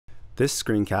This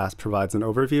screencast provides an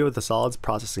overview of the solids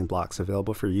processing blocks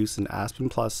available for use in Aspen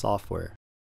Plus software.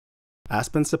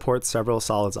 Aspen supports several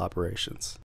solids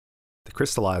operations: the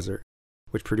crystallizer,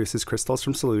 which produces crystals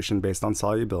from solution based on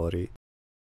solubility;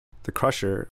 the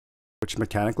crusher, which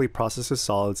mechanically processes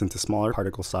solids into smaller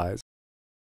particle size;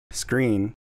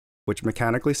 screen, which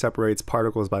mechanically separates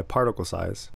particles by particle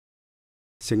size;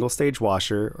 single-stage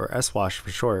washer, or S-wash for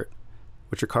short,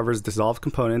 which recovers dissolved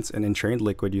components in entrained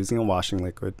liquid using a washing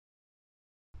liquid;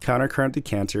 countercurrent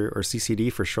decanter, or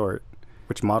CCD for short,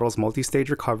 which models multi-stage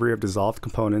recovery of dissolved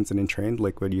components in entrained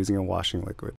liquid using a washing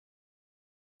liquid;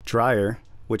 dryer,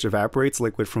 which evaporates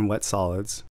liquid from wet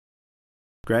solids;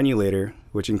 granulator,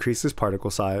 which increases particle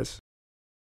size;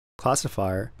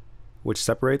 classifier, which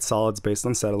separates solids based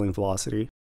on settling velocity;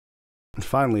 and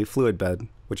finally, fluid bed,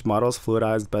 which models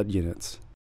fluidized bed units.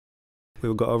 We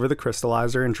will go over the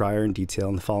crystallizer and dryer in detail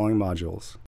in the following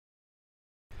modules.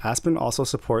 Aspen also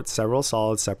supports several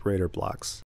solid separator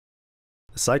blocks: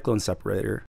 the cyclone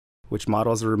separator, which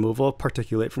models the removal of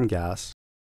particulate from gas;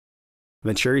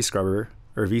 Venturi scrubber,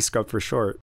 or V-scrub for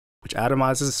short, which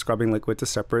atomizes scrubbing liquid to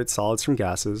separate solids from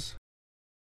gases;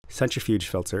 centrifuge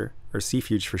filter, or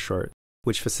C-fuge for short,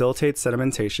 which facilitates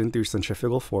sedimentation through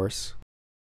centrifugal force;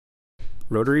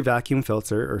 rotary vacuum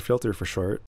filter, or filter for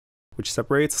short, which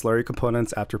separates slurry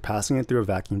components after passing it through a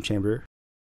vacuum chamber;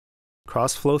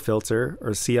 cross-flow filter,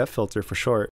 or CF filter for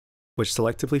short, which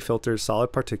selectively filters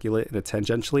solid particulate in a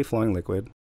tangentially flowing liquid;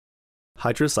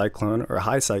 hydrocyclone, or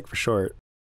HYCYC for short,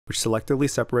 which selectively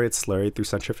separates slurry through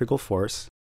centrifugal force;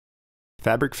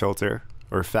 fabric filter,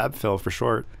 or FabFill for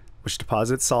short, which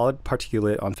deposits solid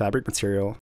particulate on fabric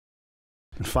material;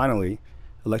 and finally,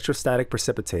 electrostatic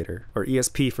precipitator, or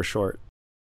ESP for short,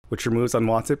 which removes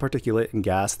unwanted particulate and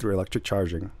gas through electric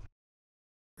charging.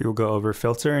 We will go over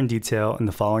filter in detail in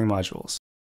the following modules.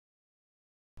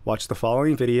 Watch the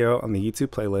following video on the YouTube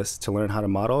playlist to learn how to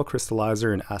model a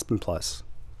crystallizer in Aspen Plus.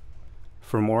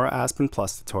 For more Aspen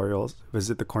Plus tutorials,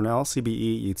 visit the Cornell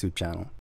CBE YouTube channel.